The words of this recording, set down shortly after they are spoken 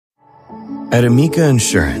At Amica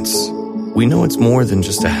Insurance, we know it's more than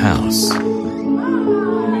just a house.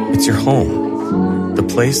 It's your home, the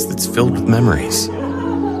place that's filled with memories.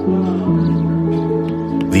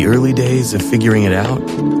 The early days of figuring it out,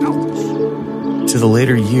 to the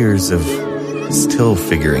later years of still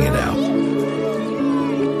figuring it out.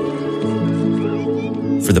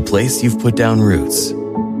 For the place you've put down roots,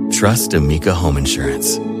 trust Amica Home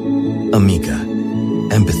Insurance. Amica,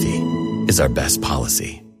 empathy is our best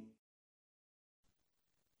policy.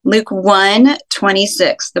 Luke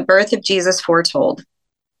 1:26, the birth of Jesus foretold.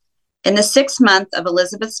 In the 6th month of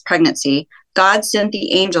Elizabeth's pregnancy, God sent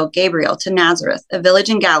the angel Gabriel to Nazareth, a village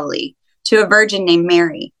in Galilee, to a virgin named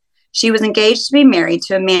Mary. She was engaged to be married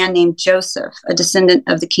to a man named Joseph, a descendant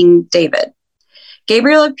of the King David.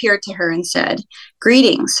 Gabriel appeared to her and said,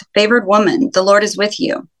 "Greetings, favored woman, the Lord is with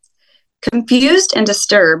you." Confused and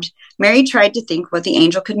disturbed, Mary tried to think what the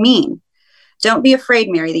angel could mean. "Don't be afraid,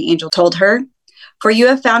 Mary," the angel told her, "for you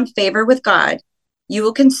have found favor with God. You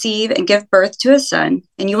will conceive and give birth to a son,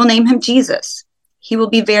 and you will name him Jesus. He will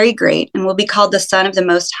be very great and will be called the Son of the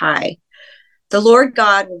Most High. The Lord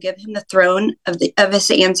God will give him the throne of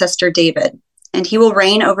his ancestor David, and he will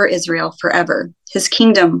reign over Israel forever. His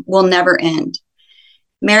kingdom will never end."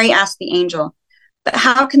 Mary asked the angel, "But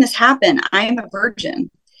how can this happen? I am a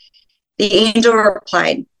virgin." The angel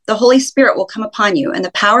replied, "The Holy Spirit will come upon you, and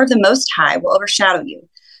the power of the Most High will overshadow you.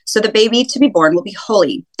 So the baby to be born will be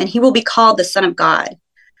holy, and he will be called the Son of God.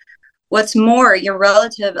 What's more, your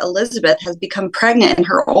relative Elizabeth has become pregnant in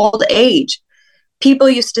her old age. People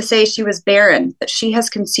used to say she was barren, but she has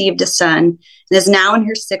conceived a son and is now in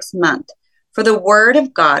her 6th month. For the word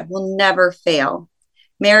of God will never fail."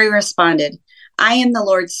 Mary responded, "I am the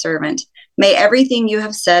Lord's servant. May everything you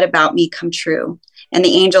have said about me come true." And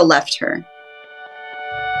the angel left her.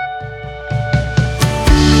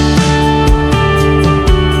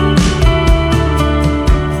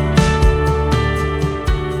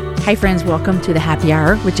 Hi friends, welcome to the Happy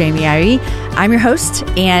Hour with Jami. I'm your host,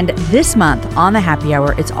 and this month on the Happy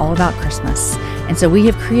Hour, it's all about Christmas. And so we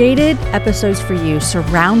have created episodes for you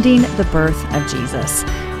surrounding the birth of Jesus.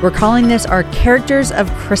 We're calling this our Characters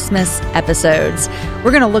of Christmas episodes.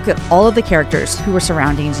 We're going to look at all of the characters who were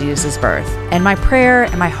surrounding Jesus' birth. And my prayer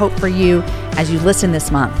and my hope for you as you listen this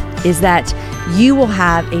month is that you will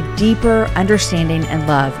have a deeper understanding and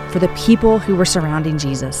love for the people who were surrounding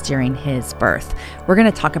Jesus during his birth. We're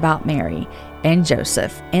going to talk about Mary and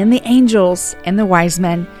Joseph and the angels and the wise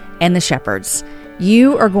men and the shepherds.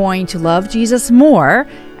 You are going to love Jesus more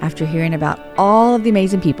after hearing about all of the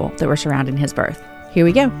amazing people that were surrounding his birth. Here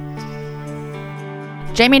we go.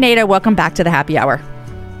 Jami, Nato, welcome back to the Happy Hour.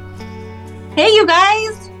 Hey, you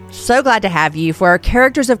guys. So glad to have you for our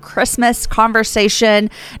Characters of Christmas conversation.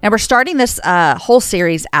 Now, we're starting this whole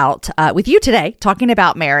series out with you today, talking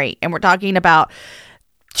about Mary, and we're talking about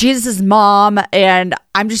Jesus' mom. And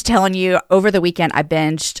I'm just telling you, over the weekend, I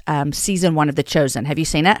binged season 1 of The Chosen. Have you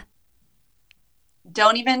seen it?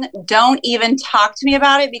 Don't even talk to me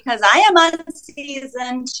about it, because I am on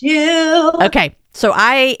season 2. Okay. So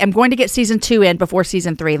I am going to get season 2 in before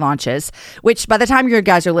season 3 launches, which by the time you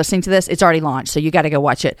guys are listening to this, it's already launched. So you got to go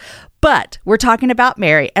watch it. But we're talking about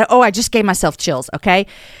Mary. Oh, I just gave myself chills. Okay.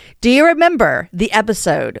 Do you remember the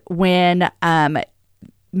episode when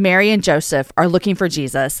Mary and Joseph are looking for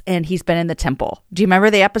Jesus and he's been in the temple? Do you remember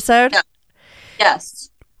the episode? Yeah. Yes.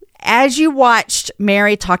 As you watched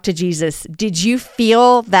Mary talk to Jesus, did you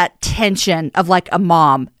feel that tension of like a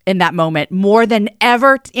mom in that moment more than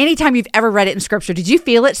ever? Anytime you've ever read it in scripture, did you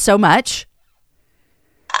feel it so much?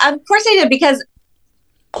 Of course I did, because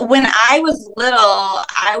when I was little,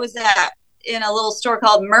 I was in a little store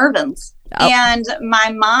called Mervyn's. Oh. And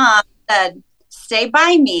my mom said, "Stay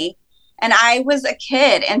by me." And I was a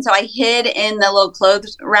kid, and so I hid in the little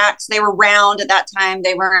clothes racks. They were round at that time.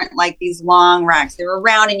 They weren't like these long racks. They were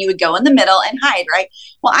round, and you would go in the middle and hide, right?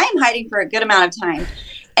 Well, I am hiding for a good amount of time.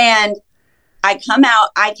 And I come out.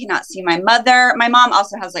 I cannot see my mother. My mom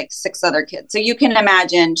also has like 6 other kids. So you can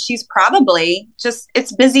imagine she's probably just,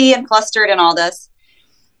 it's busy and flustered and all this.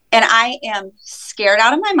 And I am scared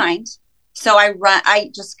out of my mind. So I run, I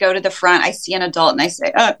just go to the front. I see an adult and I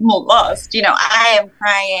say, "I'm lost." I am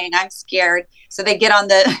crying. I'm scared. So they get on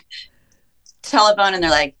the telephone and they're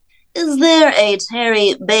like, "Is there a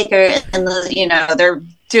Terry Baker?" And they're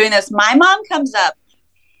doing this. My mom comes up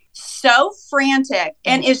so frantic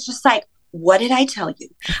and is just like, "What did I tell you?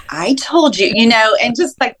 I told you," and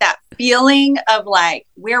just like that feeling of like,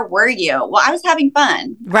 where were you? Well, I was having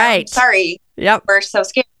fun. Right. Sorry. Yep. We're so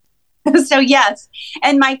scared. So yes.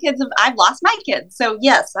 And I've lost my kids. So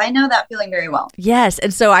yes, I know that feeling very well. Yes.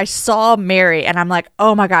 And so I saw Mary and I'm like,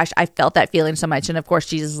 oh my gosh, I felt that feeling so much. And of course,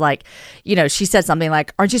 Jesus is like, she said something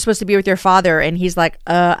like, aren't you supposed to be with your father? And he's like,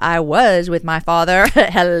 I was with my father.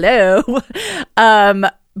 Hello.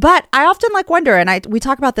 But I often wonder, and we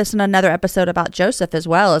talk about this in another episode about Joseph as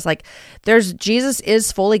well, is Jesus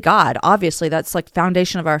is fully God. Obviously, that's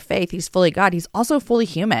foundation of our faith. He's fully God. He's also fully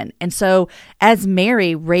human. And so as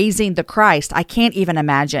Mary raising the Christ, I can't even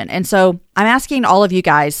imagine. And so I'm asking all of you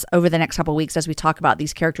guys over the next couple of weeks as we talk about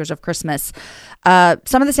these characters of Christmas,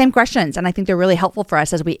 some of the same questions. And I think they're really helpful for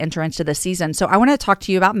us as we enter into this season. So I want to talk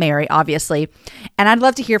to you about Mary, obviously. And I'd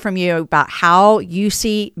love to hear from you about how you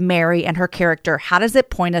see Mary and her character. How does it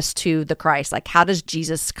point us to the Christ? How does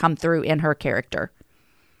Jesus come through in her character?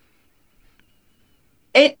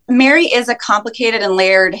 Mary is a complicated and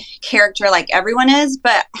layered character like everyone is,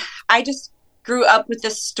 but I just grew up with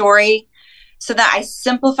this story so that I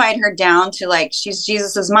simplified her down to she's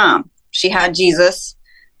Jesus's mom. She had Jesus.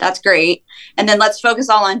 That's great. And then let's focus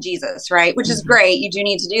all on Jesus, right? Which is great. You do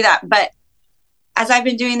need to do that. But as I've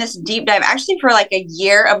been doing this deep dive, actually for a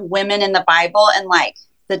year of women in the Bible and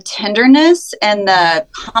the tenderness and the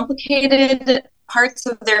complicated parts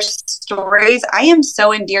of their stories, I am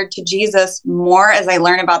so endeared to Jesus more as I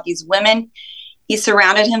learn about these women he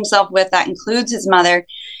surrounded himself with. That includes his mother.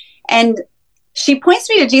 And she points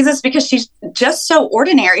me to Jesus because she's just so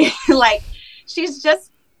ordinary. She's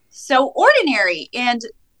just so ordinary and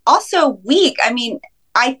also weak. I mean,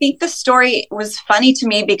 I think the story was funny to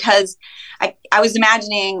me because I was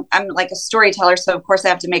imagining, I'm a storyteller, so of course I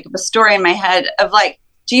have to make up a story in my head of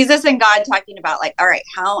Jesus and God talking about all right,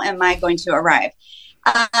 how am I going to arrive?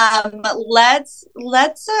 Let's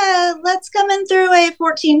come in through a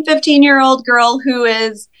 14, 15-year-old girl who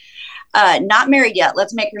is not married yet.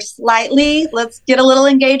 Let's make her let's get a little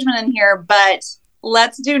engagement in here, but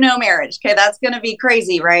let's do no marriage. Okay. That's going to be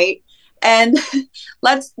crazy. Right. And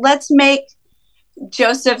let's make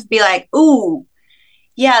Joseph be ooh,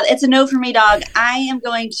 yeah, it's a no for me, dog. I am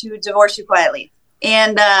going to divorce you quietly.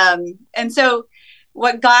 And so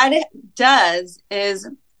what God does is,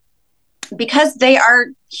 because they are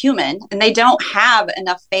human and they don't have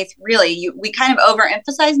enough faith, really, we kind of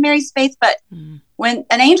overemphasize Mary's faith, but when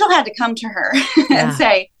an angel had to come to her and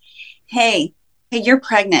say, hey, you're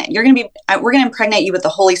pregnant. We're going to impregnate you with the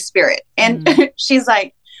Holy Spirit. And she's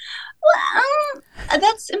like, well,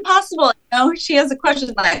 that's impossible. She has a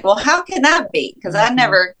question well, how can that be? Because I've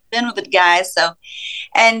never been with a guy. So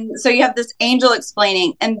you have this angel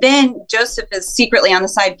explaining, and then Joseph is secretly on the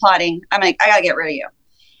side plotting. I'm I got to get rid of you.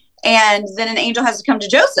 And then an angel has to come to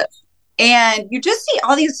Joseph. And you just see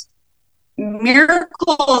all these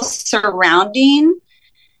miracles surrounding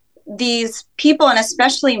these people, and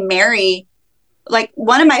especially Mary.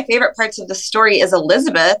 One of my favorite parts of the story is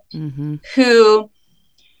Elizabeth, who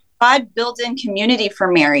God built in community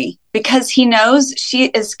for Mary because he knows she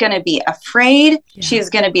is going to be afraid. Yeah. She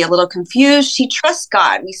is going to be a little confused. She trusts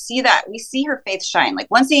God. We see that. We see her faith shine.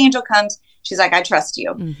 Once the angel comes, she's like, I trust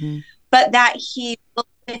you. But that he built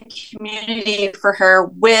in community for her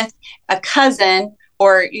with a cousin,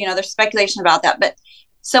 or, there's speculation about that, but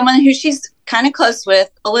someone who she's kind of close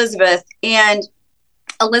with, Elizabeth. And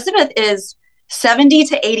Elizabeth is 70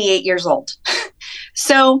 to 88 years old.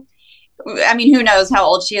 So, I mean, who knows how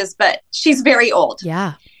old she is, but she's very old.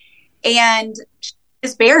 Yeah. And she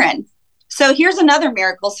is barren. So here's another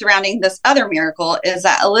miracle surrounding this other miracle is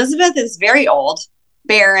that Elizabeth is very old,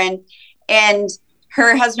 barren, and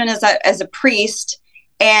her husband is a priest.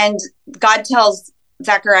 And God tells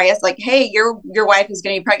Zacharias, hey, your wife is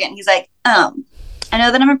going to be pregnant. And he's like, I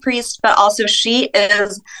know that I'm a priest, but also she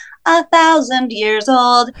is 1,000 years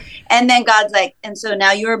old. And then God's like, and so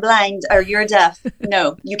now you're blind or you're deaf.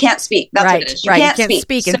 No, you can't speak. That's what it is. You can't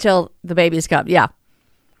speak until the babies come. Yeah.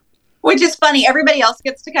 Which is funny. Everybody else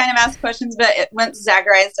gets to kind of ask questions, but once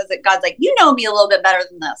Zacharias does it, God's like, you know me a little bit better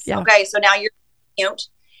than this. Yeah. Okay. So now you're mute.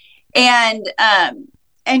 And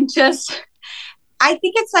just, I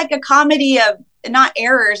think it's a comedy of not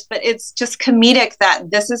errors, but it's just comedic that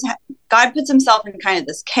this is, God puts himself in kind of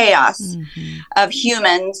this chaos of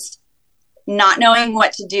humans not knowing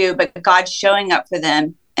what to do, but God showing up for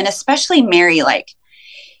them. And especially Mary,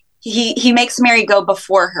 he makes Mary go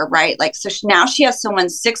before her, right? So now she has someone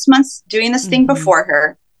 6 months doing this thing before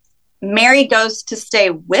her. Mary goes to stay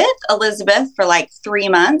with Elizabeth for 3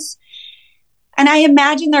 months. And I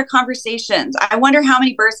imagine their conversations. I wonder how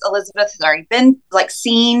many births Elizabeth has already been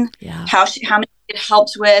seen, how many it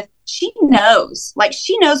helped with. She knows,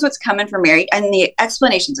 she knows what's coming for Mary, and the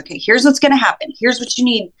explanations. Okay, here's what's going to happen. Here's what you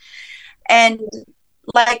need. And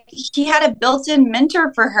like he had a built-in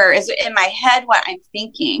mentor for her, is in my head what I'm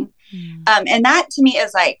thinking. And that to me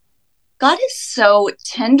is like, God is so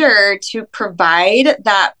tender to provide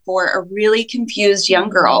that for a really confused young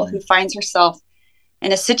girl who finds herself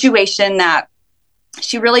in a situation that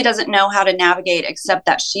she really doesn't know how to navigate, except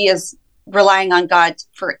that she is relying on God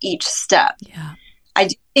for each step. Yeah. I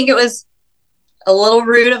do think it was a little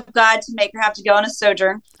rude of God to make her have to go on a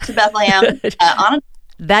sojourn to Bethlehem.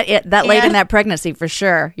 That late in that pregnancy, for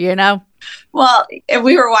sure, you know? Well,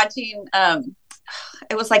 we were watching,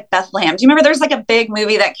 it was like Bethlehem. Do you remember there's like a big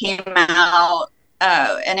movie that came out,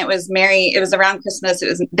 and it was around Christmas.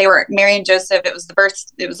 They were Mary and Joseph. It was the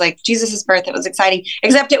birth. It was like Jesus's birth. It was exciting,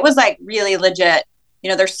 except it was like really legit. You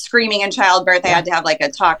know, they're screaming in childbirth. I had to have like a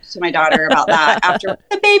talk to my daughter about that after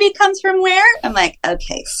the baby comes from where? I'm like,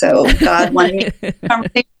 okay, so God wanted me to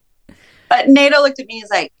conversation. But Nato looked at me, he's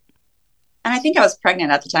like, and I think I was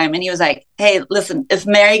pregnant at the time. And he was like, hey, listen, if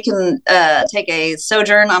Mary can take a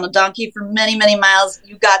sojourn on a donkey for many, many miles,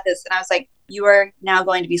 you got this. And I was like, you are now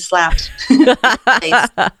going to be slapped.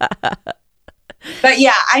 But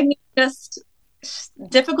yeah, I mean, just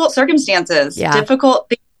difficult circumstances, difficult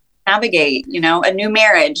things to navigate, you know, a new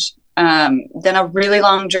marriage, then a really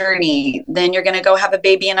long journey. Then you're going to go have a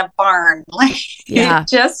baby in a barn. Like, it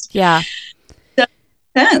just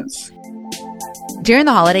sense. During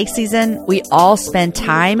the holiday season, we all spend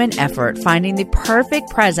time and effort finding the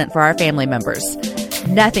perfect present for our family members.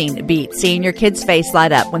 Nothing beats seeing your kid's face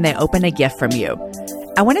light up when they open a gift from you.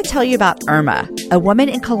 I want to tell you about Irma, a woman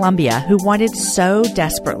in Colombia who wanted so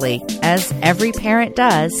desperately, as every parent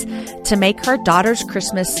does, to make her daughter's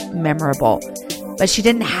Christmas memorable. But she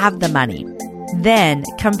didn't have the money. Then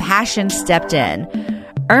Compassion stepped in.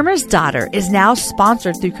 Irma's daughter is now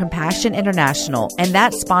sponsored through Compassion International, and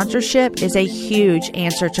that sponsorship is a huge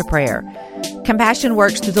answer to prayer. Compassion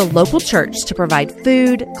works through the local church to provide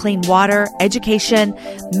food, clean water, education,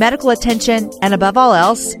 medical attention, and above all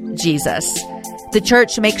else, Jesus. The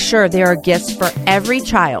church makes sure there are gifts for every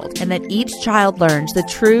child and that each child learns the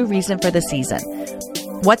true reason for the season.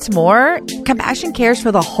 What's more, Compassion cares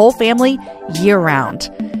for the whole family year-round.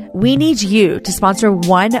 We need you to sponsor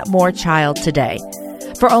one more child today.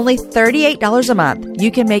 For only $38 a month,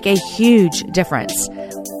 you can make a huge difference.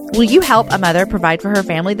 Will you help a mother provide for her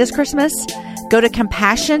family this Christmas? Go to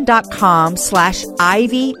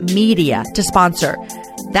compassion.com/Ivy Media to sponsor.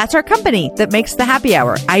 That's our company that makes the happy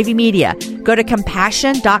hour, Ivy Media. Go to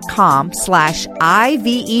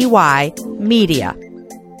compassion.com/IVEY Media.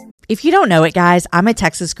 If you don't know it, guys, I'm a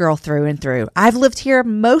Texas girl through and through. I've lived here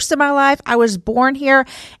most of my life. I was born here,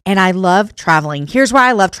 and I love traveling. Here's why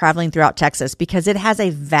I love traveling throughout Texas, because it has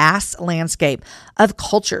a vast landscape of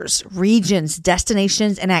cultures, regions,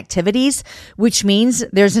 destinations, and activities, which means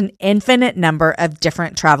there's an infinite number of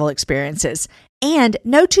different travel experiences. And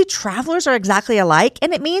no two travelers are exactly alike,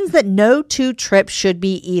 and it means that no two trips should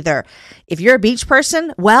be either. If you're a beach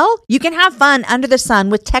person, well, you can have fun under the sun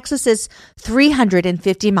with Texas's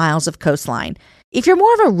 350 miles of coastline. If you're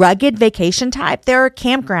more of a rugged vacation type, there are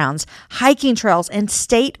campgrounds, hiking trails, and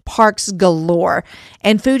state parks galore.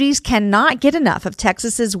 And foodies cannot get enough of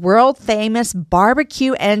Texas's world-famous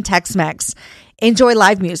barbecue and Tex-Mex. Enjoy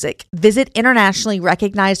live music, visit internationally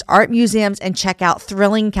recognized art museums, and check out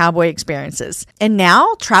thrilling cowboy experiences. And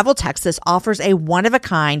now, Travel Texas offers a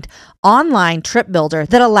one-of-a-kind online trip builder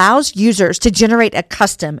that allows users to generate a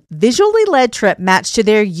custom, visually led trip matched to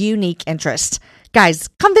their unique interests. Guys,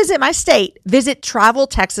 come visit my state. Visit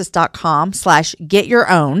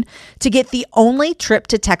traveltexas.com/getyourown to get the only trip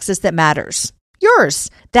to Texas that matters. Yours.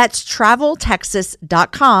 That's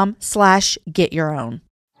traveltexas.com/getyourown.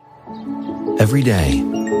 Every day,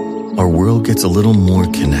 our world gets a little more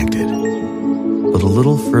connected, but a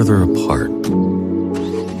little further apart.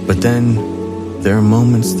 But then, there are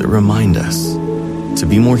moments that remind us to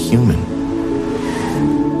be more human.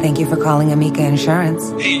 Thank you for calling Amica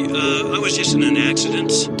Insurance. Hey, I was just in an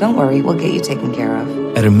accident. Don't worry, we'll get you taken care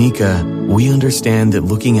of. At Amica, we understand that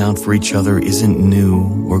looking out for each other isn't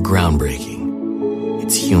new or groundbreaking.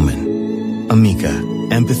 It's human. Amica,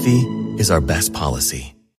 empathy is our best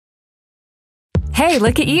policy. Hey,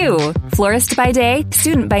 look at you. Florist by day,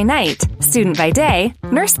 student by night, student by day,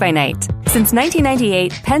 nurse by night. Since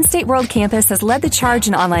 1998, Penn State World Campus has led the charge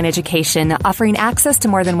in online education, offering access to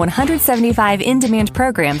more than 175 in-demand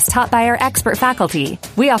programs taught by our expert faculty.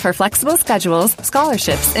 We offer flexible schedules,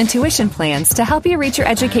 scholarships, and tuition plans to help you reach your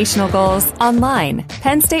educational goals online.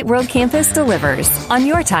 Penn State World Campus delivers on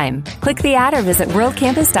your time. Click the ad or visit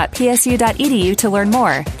worldcampus.psu.edu to learn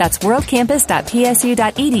more. That's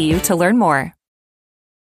worldcampus.psu.edu to learn more.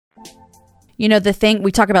 The thing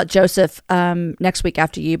we talk about Joseph next week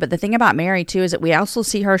after you, but the thing about Mary too is that we also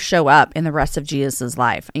see her show up in the rest of Jesus's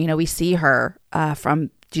life. We see her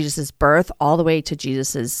from Jesus's birth all the way to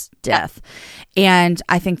Jesus's death, and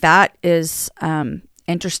I think that is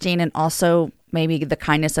interesting, and also maybe the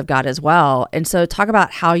kindness of God as well. And so, talk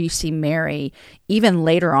about how you see Mary even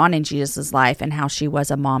later on in Jesus's life and how she was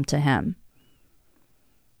a mom to him.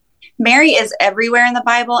 Mary is everywhere in the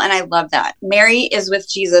Bible, and I love that. Mary is with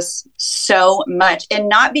Jesus so much, and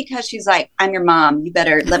not because she's like, I'm your mom, you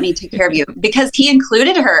better let me take care of you, because he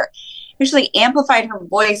included her, actually amplified her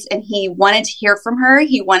voice, and he wanted to hear from her.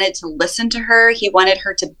 He wanted to listen to her. He wanted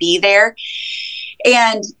her to be there.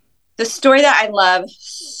 And the story that I love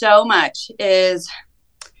so much is,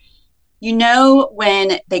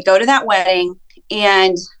 when they go to that wedding,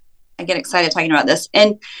 and I get excited talking about this,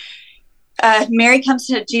 and Mary comes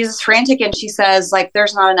to Jesus frantic, and she says,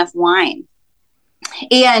 there's not enough wine.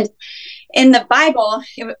 And in the Bible,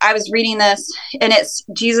 I was reading this, and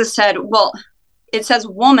Jesus said, well, it says,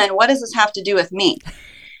 woman, what does this have to do with me?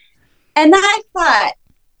 And I thought,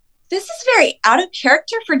 this is very out of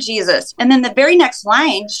character for Jesus. And then the very next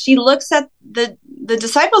line, she looks at the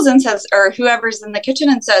disciples and says, or whoever's in the kitchen,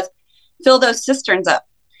 and says, fill those cisterns up,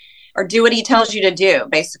 or do what he tells you to do,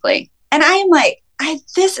 basically. And I am like,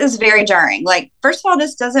 this is very jarring. First of all,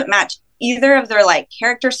 this doesn't match either of their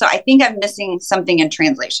characters. So I think I'm missing something in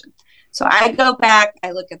translation. So I go back,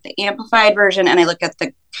 I look at the Amplified version, and I look at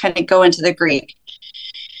go into the Greek.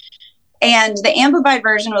 And the Amplified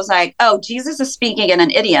version was like, oh, Jesus is speaking in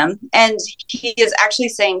an idiom, and he is actually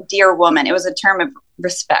saying, dear woman. It was a term of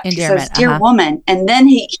respect. Endearment, he says, dear woman. And then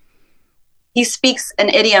he speaks an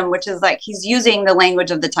idiom, which is he's using the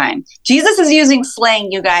language of the time. Jesus is using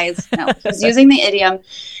slang, you guys. No, he's using the idiom.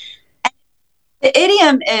 And the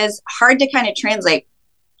idiom is hard to kind of translate,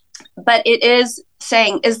 but it is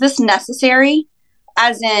saying, is this necessary?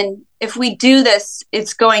 As in, if we do this,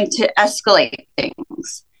 it's going to escalate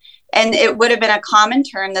things. And it would have been a common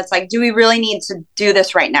term that's do we really need to do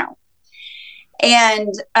this right now?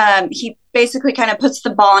 And he basically kind of puts the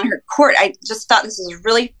ball in her court. I just thought this was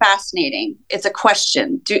really fascinating. It's a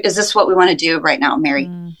question. Is this what we want to do right now, Mary?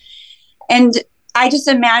 And I just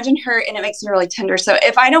imagine her, and it makes me really tender. So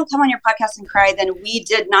if I don't come on your podcast and cry, then we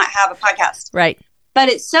did not have a podcast. Right. But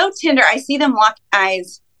it's so tender. I see them lock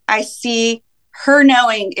eyes. I see her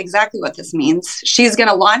knowing exactly what this means. She's going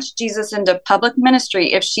to launch Jesus into public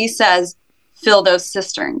ministry if she says, fill those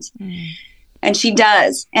cisterns. And she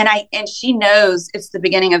does. And she knows it's the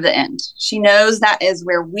beginning of the end. She knows that is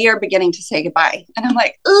where we are beginning to say goodbye. And I'm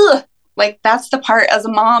like, ugh, that's the part as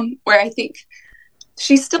a mom where I think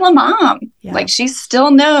she's still a mom. Yeah. She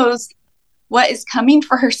still knows what is coming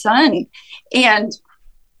for her son. And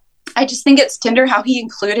I just think it's tender how he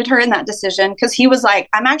included her in that decision, because he was like,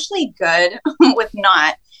 I'm actually good with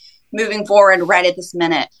not moving forward right at this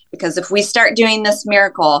minute, because if we start doing this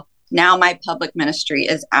miracle, now my public ministry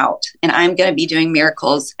is out and I'm going to be doing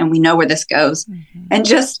miracles, and we know where this goes. And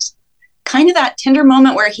just kind of that tender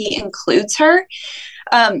moment where he includes her,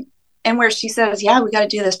 and where she says, yeah, we got to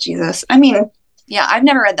do this, Jesus. I mean, yeah, I've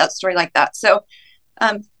never read that story like that. So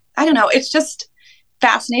I don't know. It's just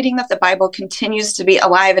fascinating that the Bible continues to be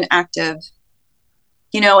alive and active,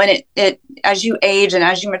 and it as you age and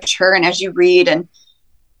as you mature and as you read. And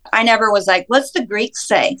I never was like, what's the Greek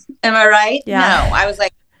say? Am I right? Yeah. No, I was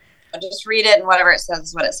like, just read it, and whatever it says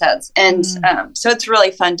is what it says. And so it's really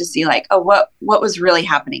fun to see what was really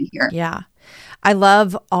happening here. Yeah. I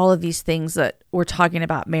love all of these things that we're talking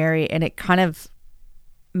about Mary, and it kind of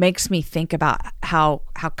makes me think about how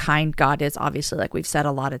kind God is, obviously, like we've said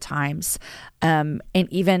a lot of times. And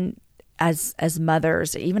even as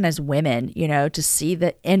mothers, even as women, to see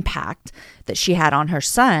the impact that she had on her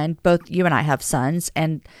son. Both you and I have sons,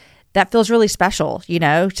 and that feels really special,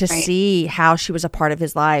 to see how she was a part of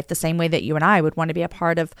his life, the same way that you and I would want to be a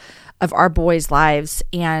part of our boys' lives,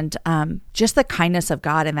 and just the kindness of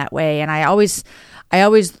God in that way. And I always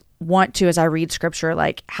want to, as I read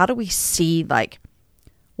scripture, how do we see,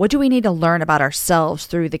 what do we need to learn about ourselves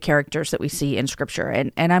through the characters that we see in scripture?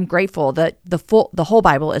 And I'm grateful that the whole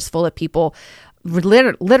Bible is full of people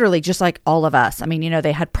literally just like all of us. I mean,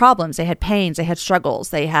 they had problems, they had pains, they had struggles,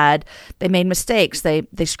 they made mistakes, they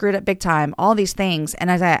screwed up big time, all these things. And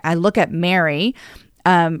as I look at Mary,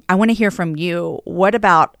 I want to hear from you. What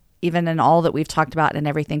about, even in all that we've talked about and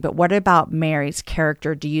everything, but what about Mary's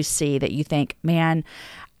character do you see that you think, man,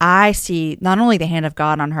 I see not only the hand of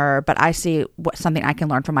God on her, but I see something I can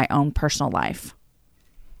learn from my own personal life?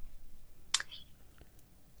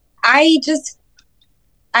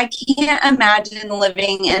 I can't imagine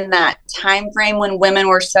living in that time frame when women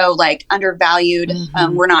were so like undervalued.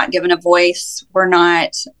 Mm-hmm. We're not given a voice. We're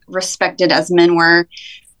not respected as men were.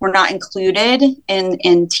 We're not included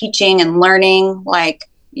in teaching and learning like,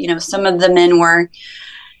 you know, some of the men were.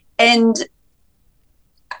 And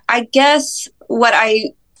I guess what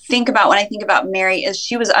I think about when I think about Mary is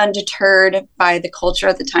she was undeterred by the culture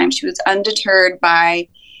at the time. She was undeterred by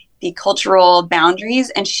the cultural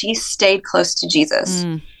boundaries, and she stayed close to Jesus.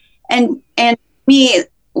 And me,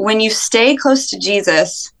 when you stay close to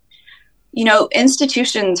Jesus, you know,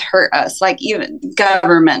 institutions hurt us, like even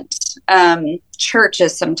government,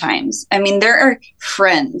 churches sometimes. I mean, there are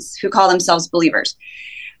friends who call themselves believers.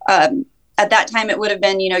 At that time, it would have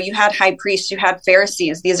been, you know, you had high priests, you had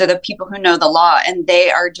Pharisees. These are the people who know the law, and they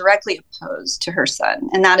are directly opposed to her son.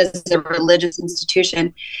 And that is a religious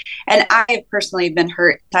institution. And I have personally been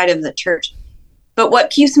hurt inside of the church. But what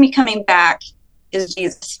keeps me coming back is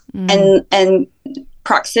Jesus. And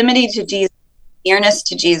proximity to Jesus, nearness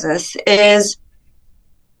to Jesus is,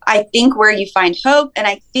 I think, where you find hope. And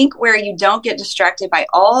I think where you don't get distracted by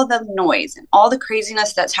all the noise and all the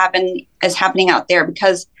craziness is happening out there.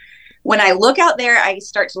 Because when I look out there, I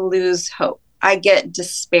start to lose hope. I get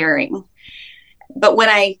despairing. But when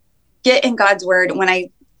I get in God's word, when I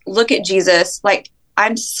look at Jesus, like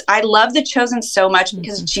I love The Chosen so much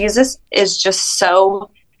because Jesus is just so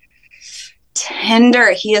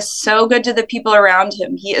tender. He is so good to the people around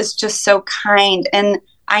him. He is just so kind. And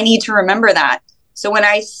I need to remember that. So when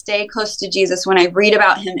I stay close to Jesus, when I read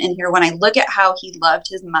about him in here, when I look at how he loved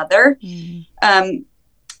his mother, I'm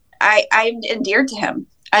endeared to him.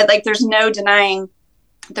 There's no denying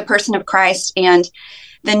the person of Christ and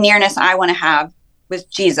the nearness I want to have with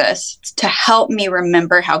Jesus to help me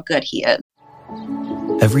remember how good he is.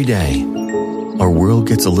 Every day, our world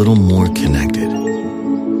gets a little more connected,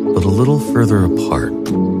 but a little further apart.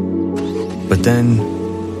 But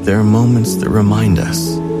then there are moments that remind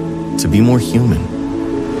us to be more human.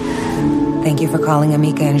 Thank you for calling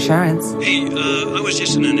Amica Insurance. Hey, I was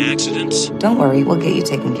just in an accident. Don't worry, we'll get you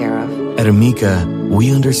taken care of. At Amica,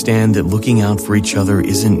 we understand that looking out for each other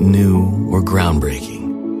isn't new or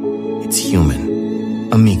groundbreaking. It's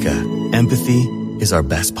human. Amica, empathy is our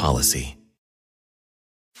best policy.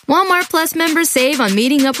 Walmart Plus members save on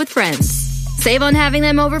meeting up with friends. Save on having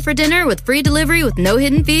them over for dinner with free delivery with no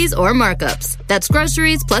hidden fees or markups. That's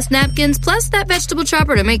groceries, plus napkins, plus that vegetable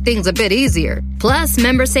chopper to make things a bit easier. Plus,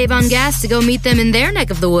 members save on gas to go meet them in their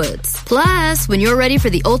neck of the woods. Plus, when you're ready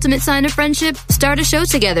for the ultimate sign of friendship, start a show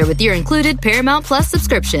together with your included Paramount Plus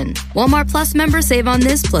subscription. Walmart Plus members save on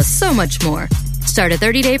this plus so much more. Start a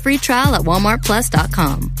 30-day free trial at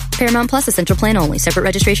walmartplus.com. Paramount Plus Essential Plan only. Separate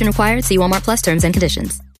registration required. See Walmart Plus terms and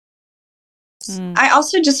conditions. I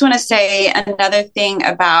also just want to say another thing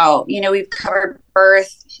about, you know, we've covered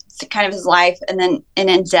birth, kind of his life, and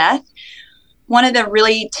in death. One of the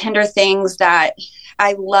really tender things that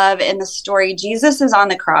I love in the story, Jesus is on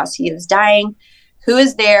the cross. He is dying. Who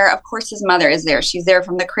is there? Of course, his mother is there. She's there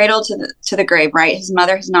from the cradle to the grave, right? His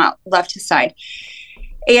mother has not left his side.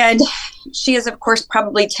 And she is, of course,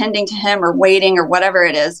 probably tending to him or waiting or whatever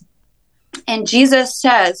it is. And Jesus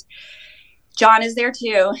says, John is there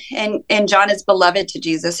too, and John is beloved to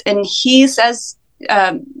Jesus. And he says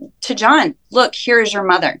to John, look, here is your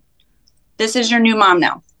mother. This is your new mom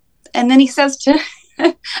now. And then he says to,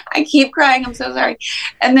 I keep crying, I'm so sorry.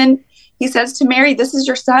 And then he says to Mary, this is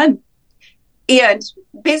your son. And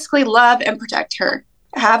basically love and protect her,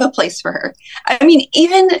 have a place for her. I mean,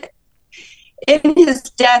 even in his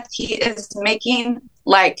death, he is making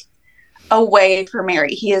like a way for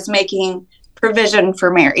Mary. He is making provision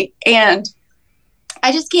for Mary. And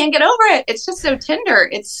I just can't get over it. It's just so tender.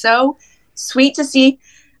 It's so sweet to see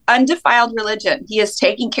undefiled religion. He is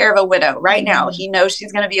taking care of a widow right now. He knows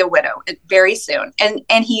she's going to be a widow very soon.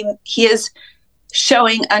 And he is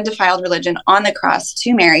showing undefiled religion on the cross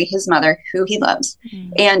to Mary, his mother, who he loves,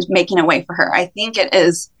 and making a way for her. I think it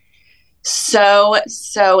is so,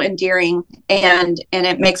 so endearing. And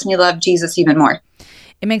it makes me love Jesus even more.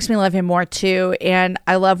 It makes me love him more too. And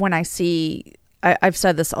I love when I see, I've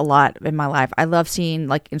said this a lot in my life. I love seeing,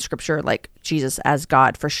 like, in scripture, like, Jesus as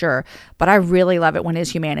God for sure. But I really love it when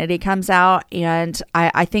his humanity comes out. And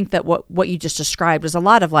I think that what you just described was a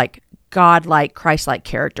lot of, like, God-like, Christ-like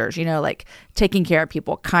characters, you know, like taking care of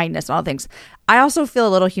people, kindness, all things. I also feel a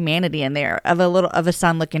little humanity in there of a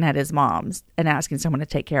son looking at his mom's and asking someone to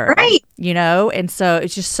take care of him, you know? And so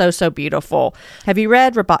it's just so, so beautiful. Have you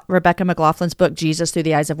read Rebecca McLaughlin's book, Jesus Through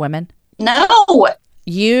the Eyes of Women? No.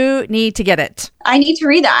 You need to get it. I need to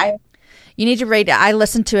read that. You need to read it. I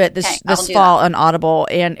listened to it this fall on Audible,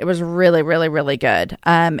 and it was really, really, really good.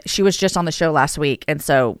 She was just on the show last week, and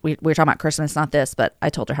so we were talking about Christmas, not this, but I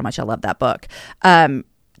told her how much I love that book.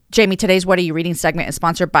 Jamie, today's What Are You Reading segment is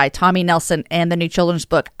sponsored by Tommy Nelson and the new children's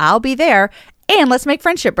book, I'll Be There, and Let's Make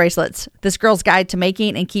Friendship Bracelets. This girl's guide to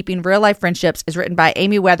making and keeping real-life friendships is written by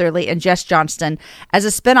Amy Weatherly and Jess Johnston as a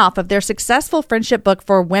spinoff of their successful friendship book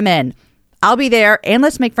for women. I'll Be There and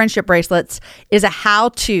Let's Make Friendship Bracelets is a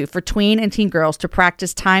how-to for tween and teen girls to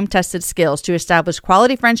practice time-tested skills to establish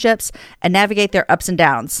quality friendships and navigate their ups and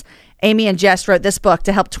downs. Amy and Jess wrote this book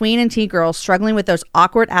to help tween and teen girls struggling with those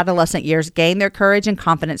awkward adolescent years gain their courage and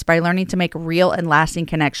confidence by learning to make real and lasting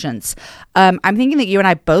connections. I'm thinking that you and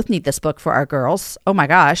I both need this book for our girls. Oh my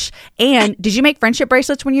gosh. And did you make friendship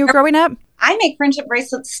bracelets when you were growing up? I make friendship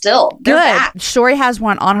bracelets still. They're Good. back. Shori has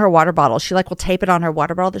one on her water bottle. She will tape it on her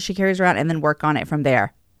water bottle that she carries around and then work on it from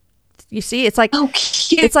there. You see, it's like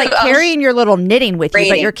cute. It's like carrying your little knitting with you,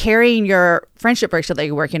 but you're carrying your friendship bracelet that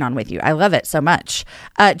you're working on with you. I love it so much.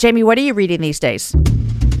 Jamie, what are you reading these days?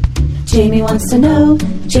 Jamie wants to know.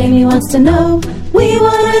 Jamie wants to know. We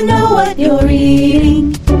want to know what you're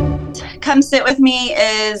reading. Come Sit With Me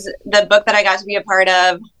is the book that I got to be a part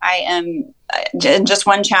of. I am in just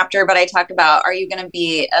one chapter, but I talk about, are you going to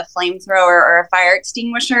be a flamethrower or a fire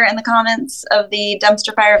extinguisher in the comments of the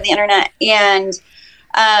dumpster fire of the internet? And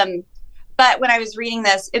but when I was reading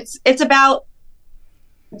this, it's about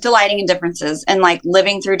delighting in differences and like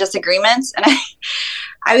living through disagreements. And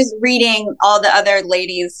I was reading all the other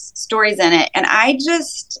ladies' stories in it, and I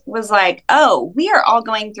just was like, oh, we are all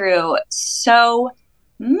going through so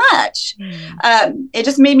much. It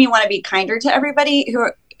just made me want to be kinder to everybody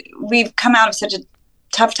we've come out of such a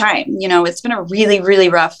tough time. You know, it's been a really, really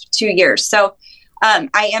rough 2 years. So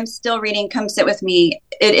I am still reading Come Sit With Me.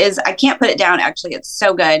 It is, I can't put it down, actually. It's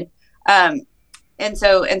so good. And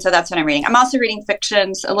so that's what I'm reading. I'm also reading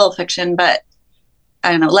fictions, a little fiction, but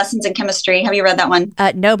I don't know, Lessons in Chemistry. Have you read that one?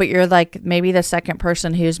 No, but you're like maybe the second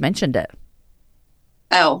person who's mentioned it.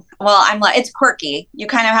 Oh, well, it's quirky. You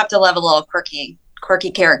kind of have to love a little quirky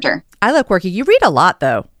character. I love quirky. You read a lot,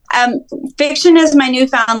 though. Fiction is my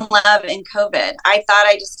newfound love in COVID. I thought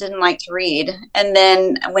I just didn't like to read. And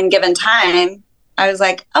then when given time, I was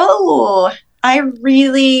like, oh,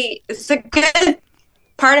 it's a good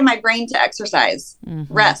part of my brain to exercise,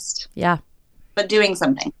 rest. Yeah. But doing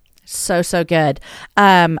something. So good.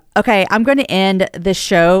 Okay, I'm going to end this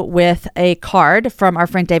show with a card from our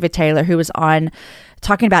friend David Taylor, who was on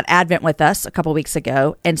talking about Advent with us a couple weeks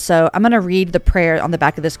ago. And so I'm going to read the prayer on the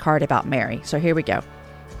back of this card about Mary. So here we go.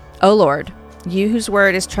 O Lord, you whose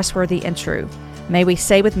word is trustworthy and true, may we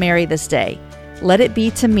say with Mary this day, let it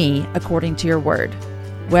be to me according to your word,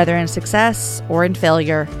 whether in success or in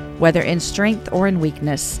failure, whether in strength or in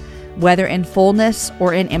weakness, whether in fullness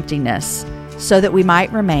or in emptiness, so that we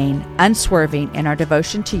might remain unswerving in our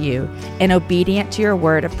devotion to you and obedient to your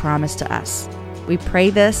word of promise to us. We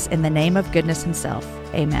pray this in the name of goodness himself.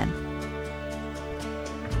 Amen.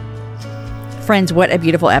 Friends, what a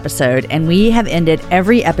beautiful episode. And we have ended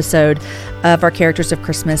every episode of our Characters of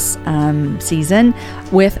Christmas season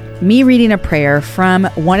with me reading a prayer from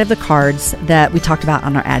one of the cards that we talked about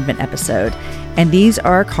on our Advent episode. And these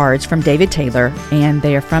are cards from David Taylor, and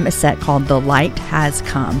they are from a set called The Light Has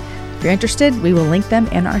Come. If you're interested, we will link them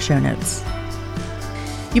in our show notes.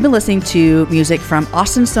 You've been listening to music from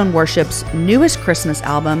Austin Stone Worship's newest Christmas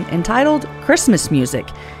album entitled Christmas Music.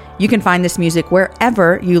 You can find this music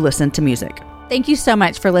wherever you listen to music. Thank you so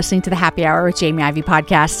much for listening to the Happy Hour with Jamie Ivey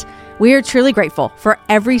podcast. We are truly grateful for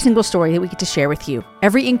every single story that we get to share with you,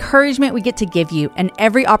 every encouragement we get to give you, and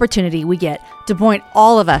every opportunity we get to point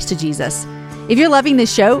all of us to Jesus. If you're loving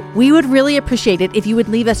this show, we would really appreciate it if you would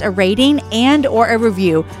leave us a rating and or a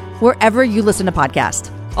review wherever you listen to podcasts.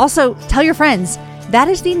 Also, tell your friends. That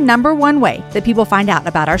is the number one way that people find out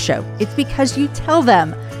about our show. It's because you tell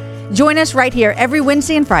them. Join us right here every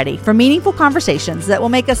Wednesday and Friday for meaningful conversations that will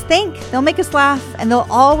make us think, they'll make us laugh, and they'll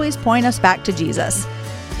always point us back to Jesus.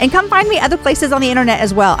 And come find me other places on the internet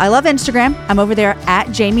as well. I love Instagram. I'm over there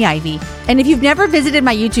at Jamie Ivey. And if you've never visited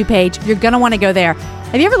my YouTube page, you're going to want to go there.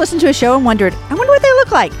 Have you ever listened to a show and wondered, I wonder what they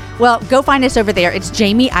look like? Well, go find us over there. It's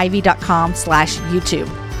jamieivey.com/YouTube.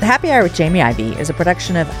 The Happy Hour with Jamie Ivey is a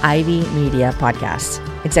production of Ivy Media Podcasts.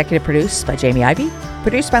 Executive produced by Jamie Ivey,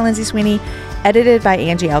 produced by Lindsay Sweeney, edited by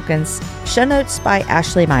Angie Elkins, show notes by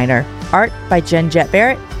Ashley Miner, art by Jen Jett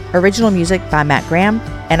Barrett, original music by Matt Graham,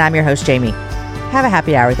 and I'm your host, Jamie. Have a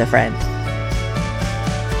happy hour with a friend.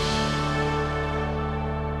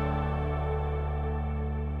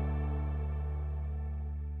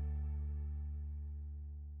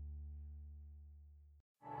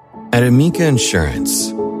 At Amica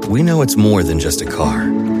Insurance, we know it's more than just a car.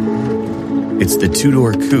 It's the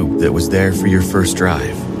two-door coupe that was there for your first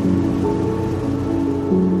drive,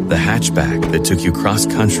 the hatchback that took you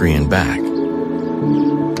cross-country and back,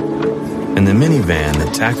 and the minivan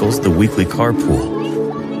that tackles the weekly carpool.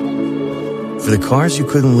 For the cars you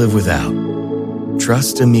couldn't live without,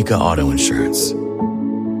 trust Amica Auto Insurance.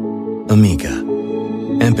 Amica,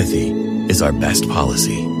 empathy is our best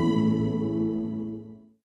policy.